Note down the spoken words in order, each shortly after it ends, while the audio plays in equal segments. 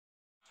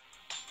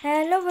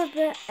Hello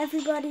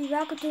everybody,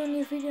 welcome to a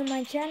new video on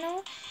my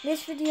channel.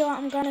 This video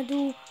I'm gonna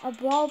do a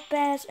Brawl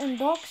Pass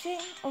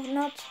unboxing, or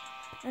not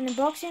an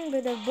unboxing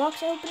but a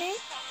box opening.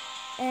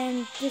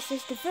 And this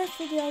is the first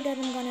video that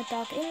I'm gonna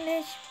talk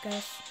English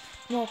because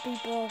more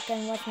people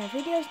can watch my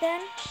videos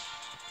then.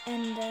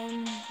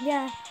 And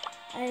yeah,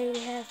 I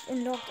have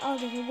unlocked all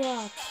the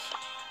rewards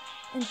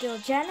until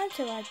Janet,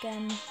 so I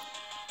can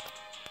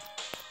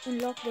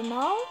unlock them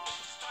all.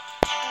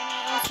 And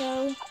I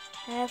also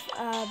have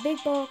a big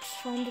box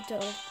from the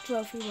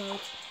trophy road.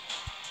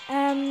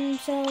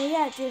 So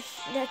yeah,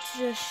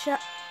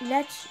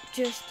 let's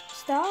just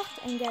start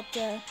and get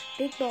the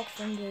big box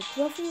from the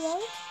trophy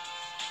road.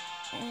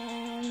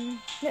 And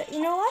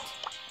you know what?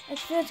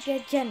 Let's first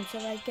get Janet so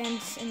I can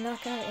unlock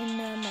her in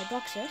my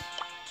boxes.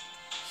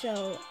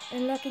 So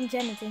unlocking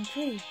Janet in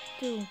 3,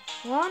 2,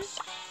 1,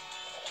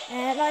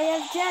 and I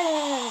have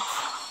Janet.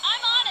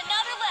 I'm on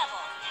another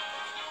level.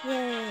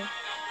 Yay!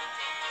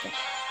 Okay.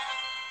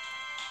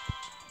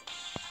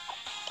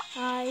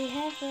 I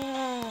have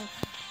her.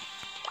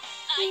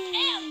 I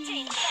am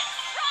Team Cat.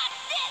 Rock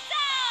this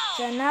out!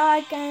 So now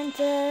I can't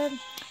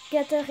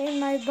get her in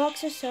my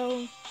boxes,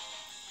 so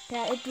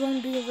yeah, it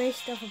won't be a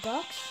waste of a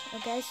box.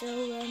 Okay, so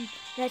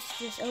let's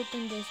just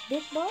open this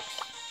big box.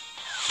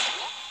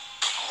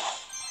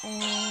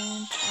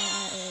 And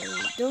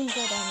I don't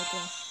get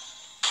anything.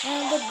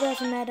 But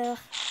doesn't matter.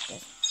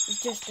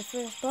 It's just the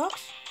first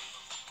box.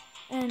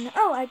 And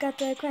oh, I got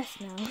the quest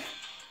now.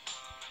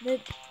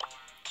 But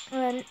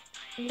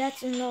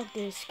let's unlock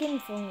the skin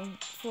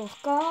for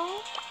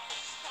Carl.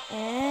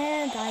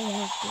 And I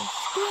have the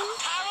skin.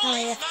 Now I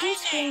have 2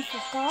 skins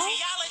for Carl.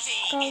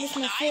 Carl is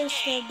my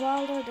first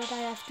brawler that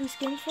I have 2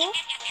 skins for.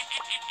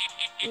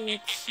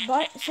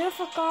 It's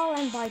Silver Carl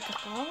and Biker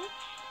Carl.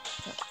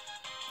 So,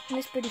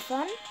 it's pretty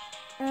fun.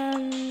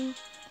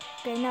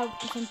 Okay, now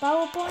some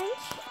power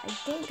points. I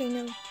think I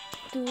know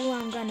to who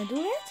I'm gonna do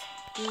it.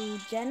 To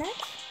Janet.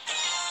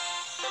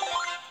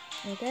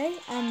 Okay,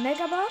 I'm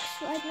Mega Box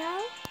right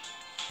now.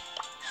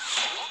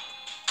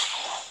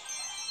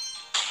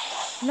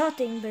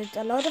 Nothing but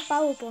a lot of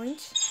power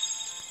points.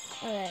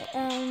 Alright,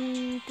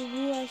 to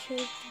who I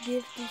should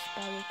give these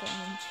power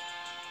points?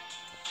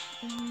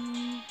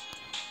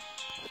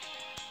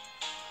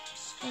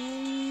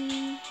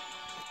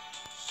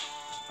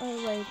 Oh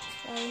wait,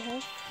 I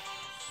have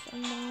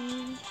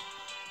someone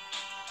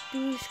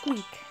to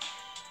Squeak.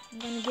 I'm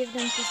gonna give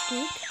them to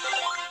Squeak.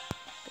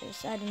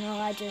 Because I don't know,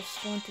 I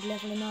just want to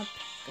level him up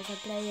because I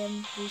play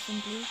him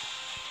recently.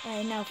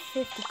 Alright, now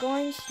 50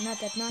 coins, not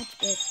that much,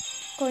 but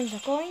coins are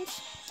coins.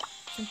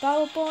 Some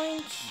power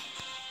points.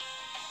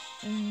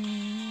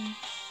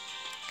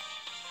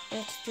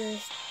 Let's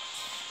just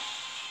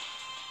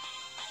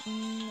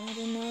I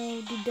don't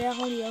know, do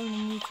Daryl, he only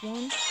needs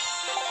 1.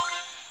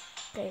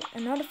 Okay,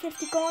 another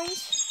 50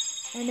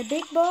 coins. And a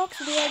big box,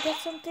 do I get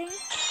something?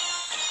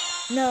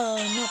 No,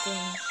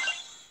 nothing.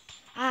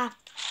 Ah,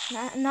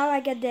 now I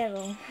get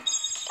Daryl.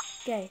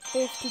 Okay,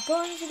 50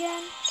 coins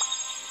again.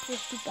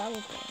 50 power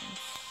points.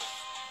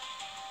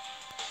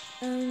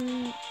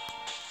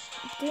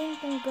 I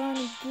think I'm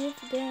gonna give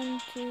them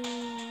to,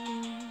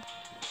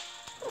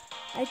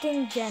 I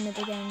think Janet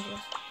again,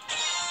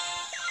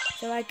 just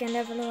so I can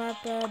level her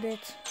up a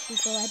bit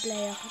before I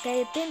play her.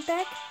 Okay, a pin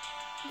pack.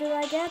 Do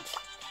I get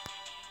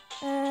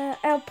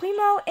El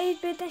Primo,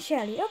 8-bit and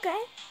Shelly?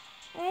 Okay,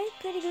 hey,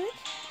 pretty good.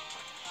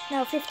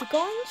 Now 50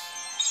 coins.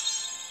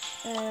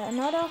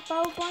 Another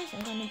power points.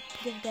 I'm gonna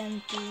give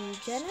them to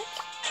Janet.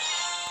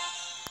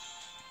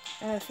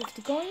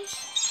 50 coins.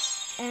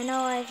 And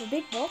now I have a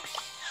big box.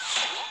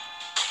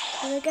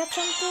 Do I get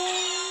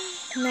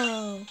something?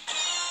 No.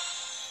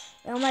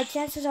 Well, my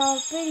chances are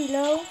pretty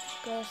low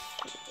because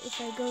if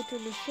I go to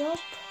the shop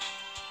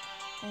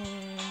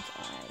and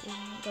I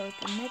go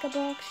to Mega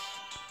Box,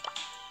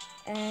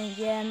 and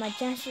yeah, my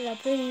chances are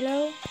pretty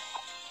low.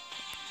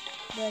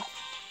 But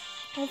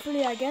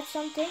hopefully I get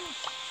something.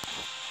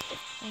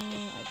 I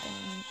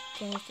can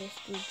change this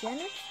to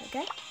Janet.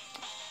 Okay.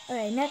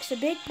 Alright, next a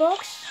big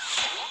box.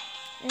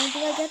 And do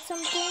I get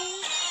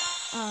something?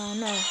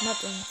 No,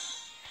 nothing.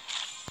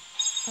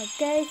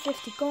 Okay,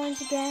 50 coins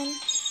again.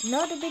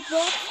 Another big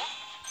box.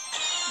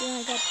 Do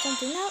I get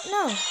something?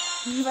 No.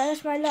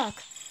 Where's my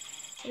luck?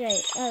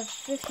 Okay,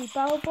 50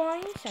 power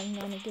points. I'm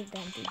gonna give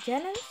them to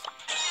Janet.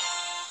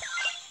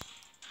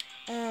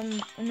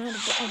 Another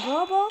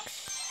brawl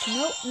box.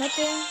 Nope,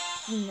 nothing.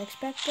 Didn't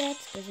expect that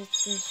because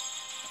it's just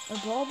a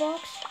brawl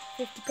box.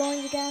 50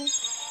 coins again.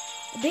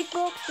 A big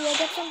box. Do I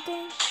get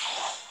something?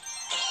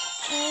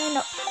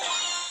 No.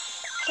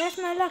 Where's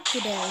my luck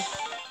today?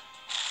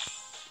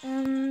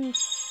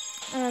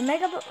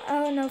 Mega box.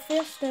 Oh no,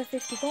 first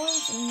 50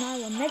 coins and now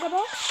a mega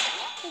box.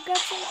 I got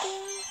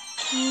something?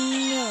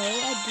 No,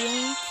 I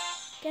didn't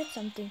get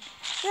something.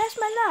 Where's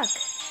my luck?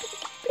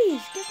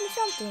 Please give me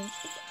something.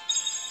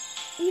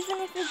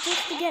 Even if it's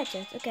just a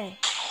gadget. Okay.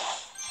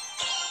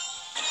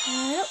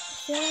 Nope,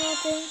 still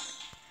nothing.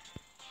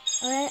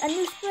 Alright, a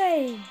new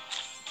spray.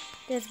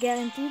 That's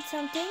guaranteed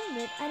something,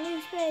 but a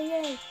new spray,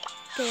 yay.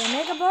 Okay, a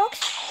mega box.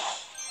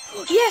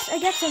 Yes, I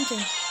get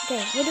something.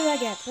 Okay, what do I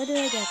get? What do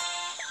I get?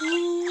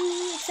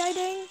 Ooh,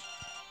 exciting.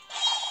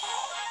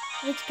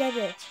 Which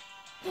gadget?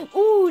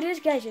 Ooh,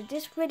 this gadget.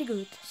 This is pretty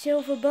good.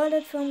 Silver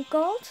bullet from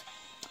Colt.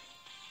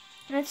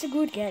 That's a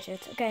good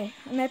gadget. Okay,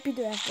 I'm happy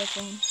to have that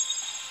one.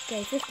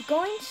 Okay, 50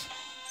 coins.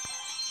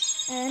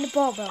 And the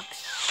ball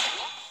box.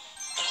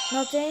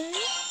 Nothing.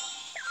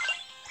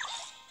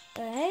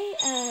 Okay,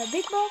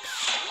 big box.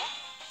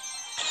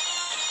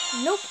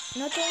 Nope,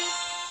 nothing.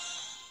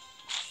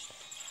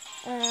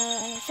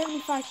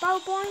 75 power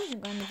points. I'm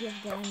gonna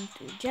give them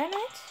to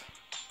Janet.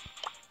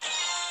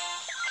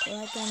 So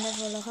I can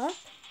level her up.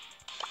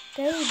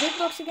 Okay, big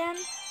box again.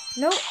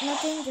 Nope,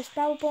 nothing, just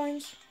power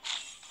points.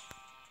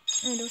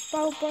 And those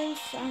power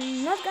points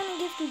I'm not gonna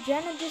give to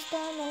Janet this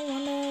time. I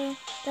wanna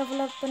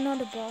level up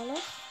another baller.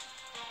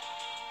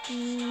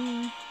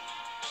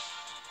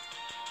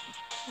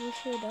 Who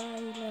should I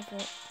level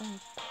up?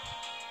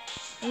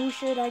 Who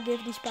should I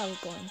give these power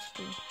points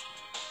to?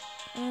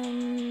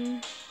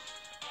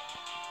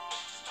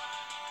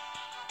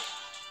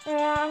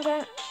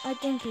 Yeah, I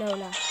think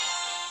Lola.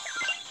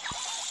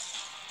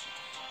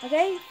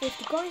 Okay,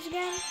 50 coins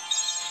again.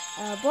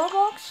 Ball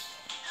box.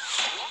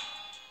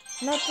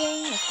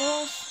 Nothing, of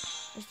course.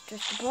 It's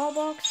just a ball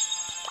box.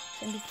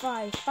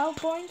 75 power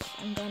points.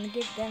 I'm gonna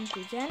give them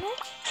to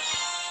Janet.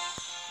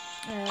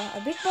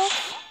 A big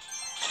box.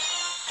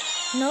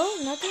 No,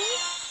 nothing.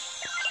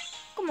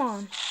 Come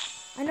on.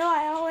 I know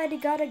I already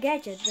got a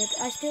gadget, but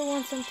I still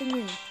want something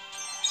new.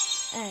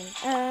 And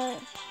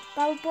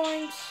power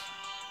points.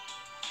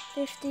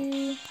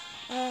 50.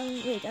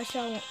 Wait, I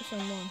saw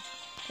someone.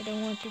 I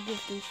don't want to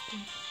give these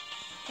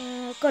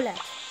to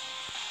Colette.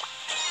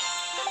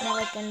 Now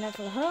I can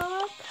level her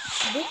up.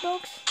 Big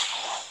box.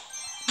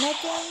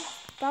 Nothing.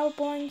 Power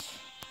points.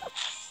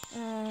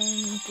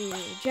 To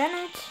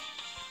Janet.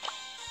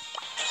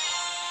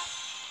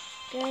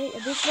 Okay, a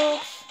big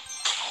box.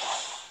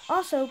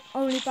 Also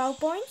only power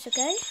points,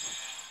 okay.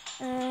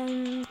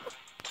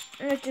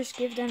 Let's just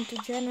give them to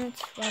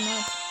Janet, why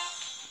not?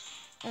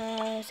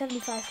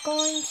 75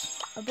 coins,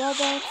 a ball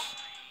box,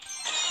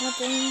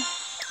 nothing.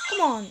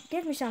 Come on,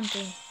 give me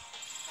something.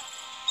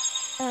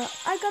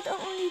 I got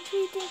only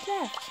 3 things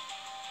left.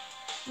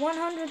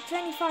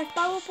 125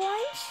 power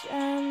points.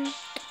 Can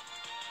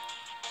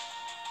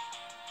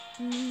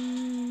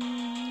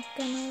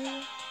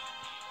I?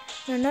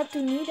 No, not to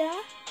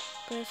Nida,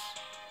 because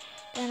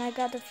then I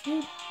got a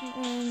few.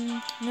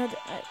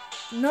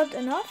 Not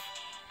enough.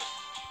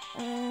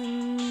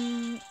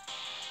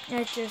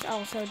 Let's just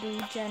also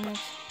do Janet.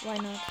 Why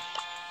not?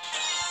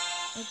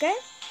 Okay.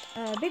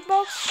 Big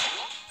box.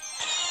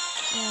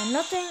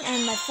 Nothing,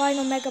 and my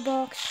final mega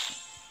box.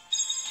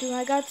 Do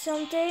I got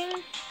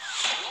something?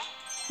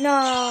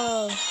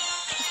 No.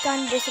 It's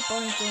kind of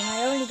disappointing.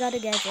 I only got a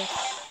gadget.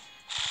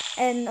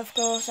 And of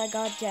course I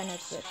got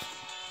Janet, but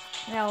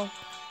well,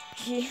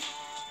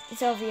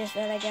 it's obvious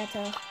that I get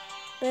her.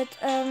 But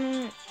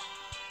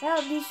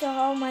well, these are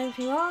all my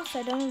rewards.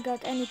 I don't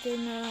got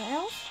anything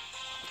else.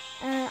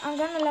 I'm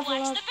gonna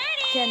level up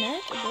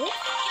Janet a bit.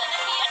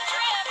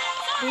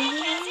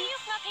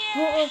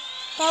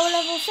 Power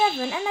level 7,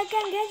 and I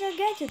can get a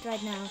gadget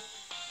right now.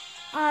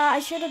 I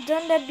should have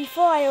done that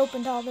before I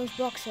opened all those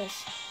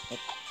boxes. But,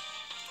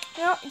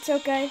 no, it's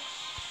okay.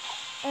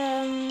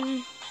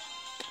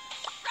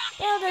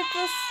 Yeah, that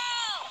was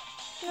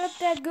not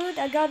that good.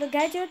 I got a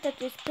gadget that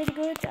was pretty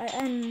good,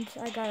 and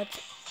I got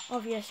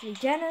obviously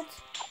Janet,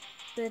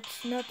 but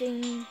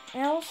nothing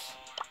else.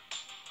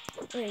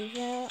 Wait,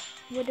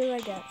 what do I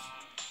get?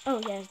 Oh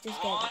yes, this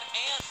gadget.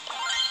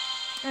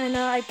 And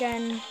now I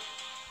can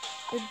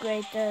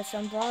upgrade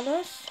some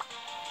brawlers.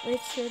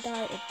 Which should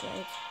I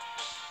upgrade?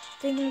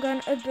 I think I'm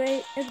gonna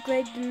upgrade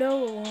the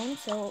lower one,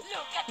 so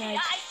like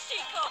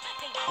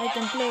I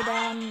can play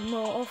them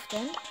more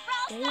often.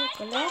 Okay,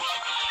 collect.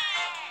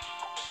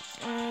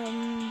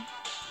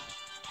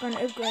 Gonna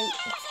upgrade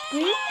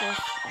speed.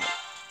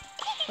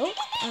 Oh,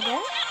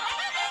 okay.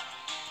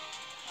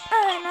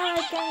 Oh, now I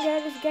can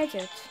get this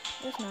gadget.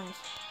 That's nice.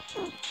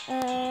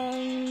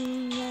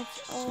 Let's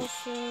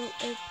also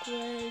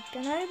upgrade.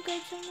 Can I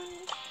upgrade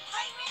someone?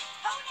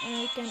 I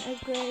can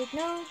upgrade.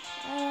 No.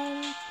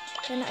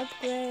 Can I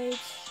upgrade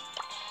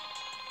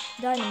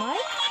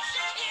Dynamite?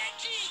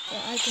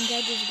 Yeah, I can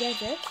get this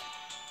gadget.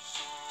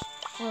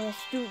 Or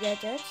it's 2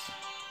 gadgets.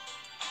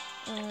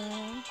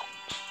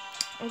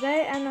 Okay,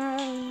 and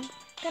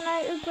can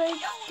I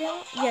upgrade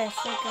Devil? Yes,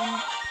 I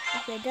can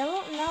upgrade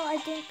Devil. Now I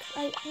think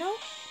no.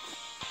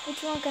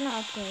 Which one can I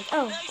upgrade?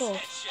 Oh,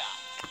 gold.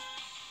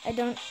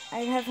 I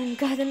haven't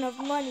got enough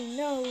money.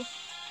 No,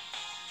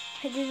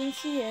 I didn't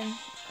see him.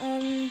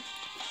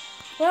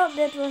 Well,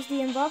 that was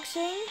the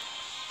unboxing.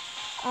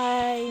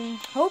 I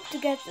hope to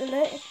get a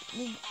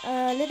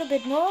little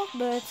bit more,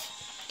 but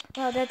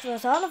well, that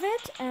was all of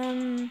it.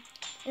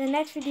 In the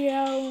next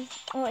video,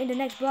 or in the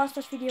next Brawl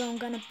Stars video, I'm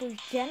gonna push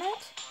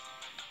Janet.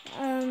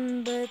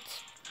 But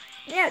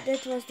yeah,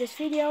 that was this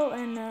video.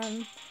 And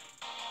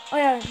oh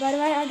yeah, by the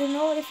way, I don't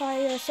know if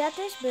I said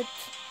this, but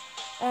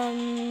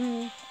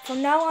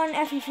from now on,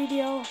 every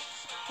video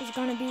is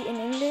gonna be in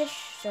English.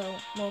 so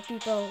more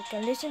people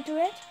can listen to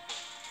it.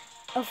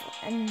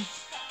 And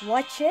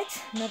watch it,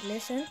 not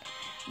listen,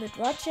 but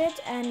watch it.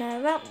 And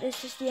well,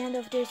 this is the end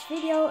of this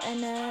video,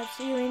 and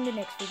see you in the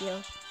next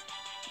video.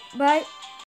 Bye.